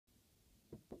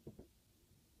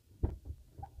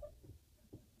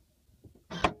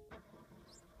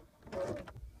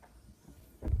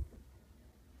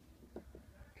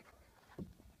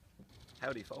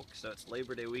Howdy folks, so it's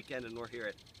Labor Day weekend and we're here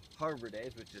at Harbor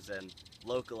Days, which is a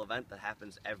local event that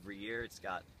happens every year. It's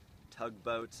got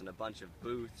tugboats and a bunch of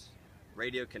booths,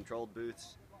 radio controlled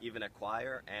booths, even a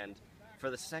choir, and for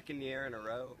the second year in a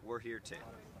row, we're here too.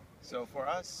 So for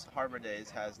us, Harbor Days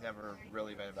has never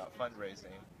really been about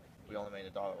fundraising. We only made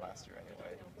 $1 last year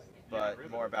anyway,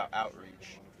 but more about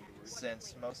outreach,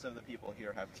 since most of the people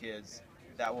here have kids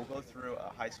that will go through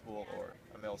a high school or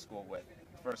a middle school with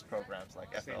first programs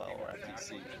like FLL or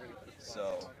FTC.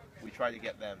 So we try to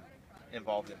get them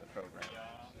involved in the program.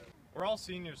 We're all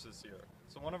seniors this year,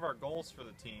 so one of our goals for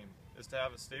the team is to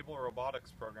have a stable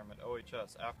robotics program at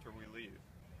OHS after we leave.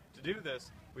 To do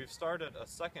this, we've started a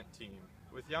second team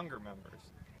with younger members,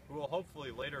 who will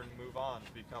hopefully later move on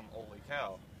to become Oly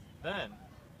Cow. Then,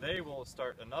 they will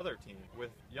start another team with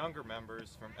younger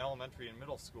members from elementary and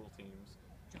middle school teams,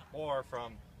 or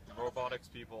from robotics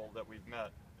people that we've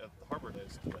met at the Harbor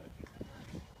Days today.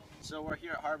 So we're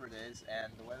here at Harbor Days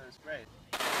and the weather is great.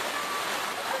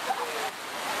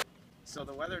 So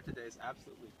the weather today is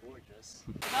absolutely gorgeous.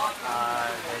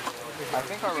 I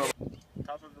think our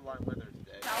top of the line weather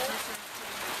today.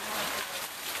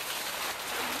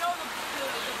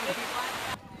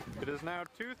 It is now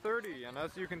 2:30, and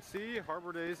as you can see,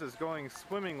 Harbor Days is going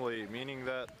swimmingly, meaning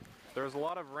that there's a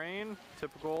lot of rain,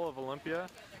 typical of Olympia,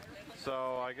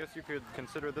 so I guess you could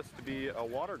consider this to be a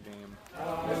water game.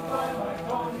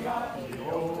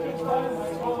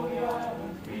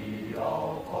 We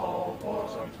all fall for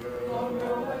some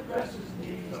girl that dresses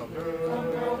neat, some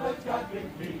girl that's got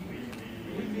big feet.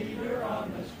 We meet her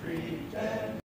on the street and